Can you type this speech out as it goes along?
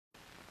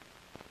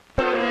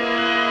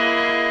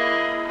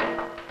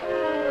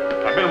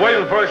been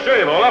waiting for a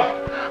shave,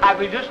 Olaf. I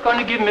was just going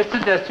to give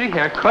Mr. Destry a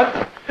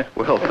haircut.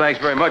 Well, thanks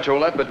very much,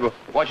 Olaf, but why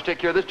don't you take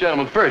care of this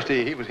gentleman first?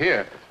 He was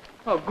here.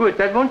 Oh, good.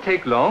 That won't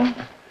take long.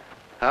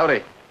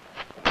 Howdy.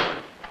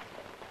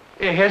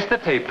 Here's the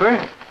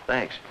paper.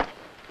 Thanks.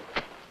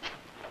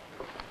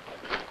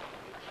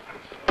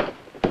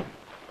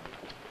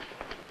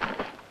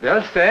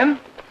 Well, Sam,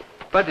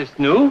 but it's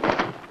new.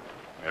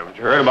 Haven't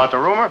you heard about the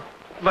rumor?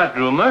 What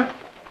rumor?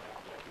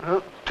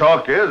 Well,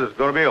 talk is there's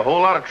going to be a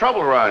whole lot of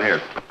trouble around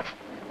here.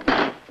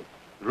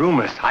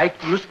 Rumors. I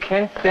just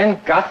can't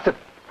stand gossip.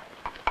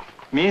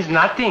 Means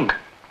nothing.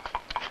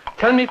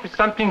 Tell me if it's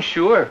something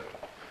sure.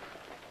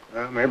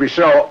 Well, maybe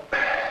so.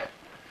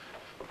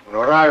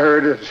 What I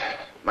heard is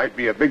might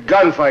be a big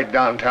gunfight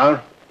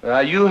downtown.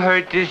 You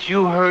heard this,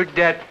 you heard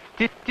that.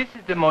 This is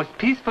the most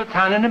peaceful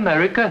town in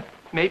America.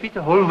 Maybe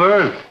the whole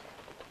world.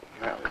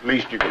 Well, at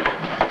least you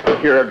can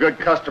hear a good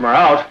customer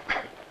out.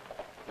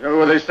 You know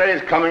what they say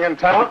is coming in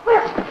town?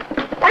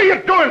 What are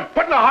you doing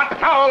putting a hot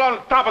towel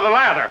on top of the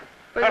lather?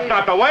 That's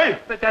not the way.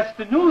 But that's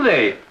the new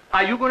way.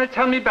 Are you going to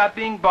tell me about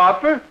being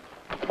barber?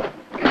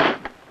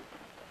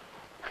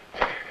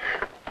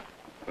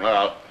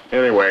 Well,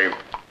 anyway,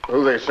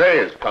 who they say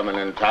is coming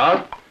in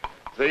town?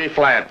 The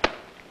flat.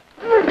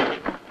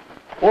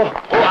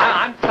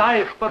 I'm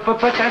sorry, but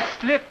that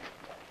slipped.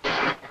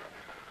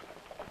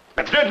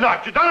 It did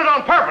not. You done it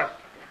on purpose.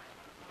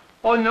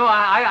 Oh, no,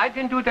 I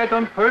didn't do that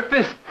on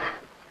purpose.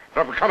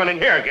 So we're coming in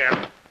here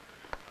again.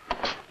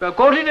 Well,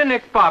 go to the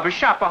next barber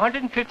shop,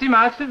 150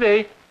 miles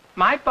away.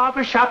 My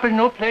barber shop is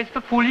no place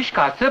for foolish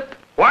gossip.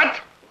 What?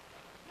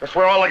 That's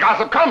where all the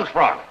gossip comes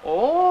from.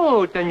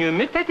 Oh, then you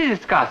admit that it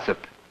is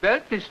gossip.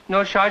 Well, there's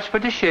no charge for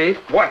the shave.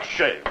 What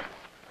shave?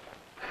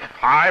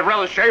 I'd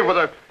rather shave with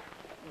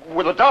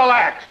a dull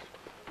axe.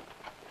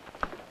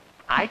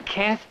 I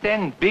can't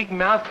stand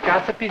big-mouthed,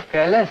 gossipy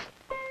fellas.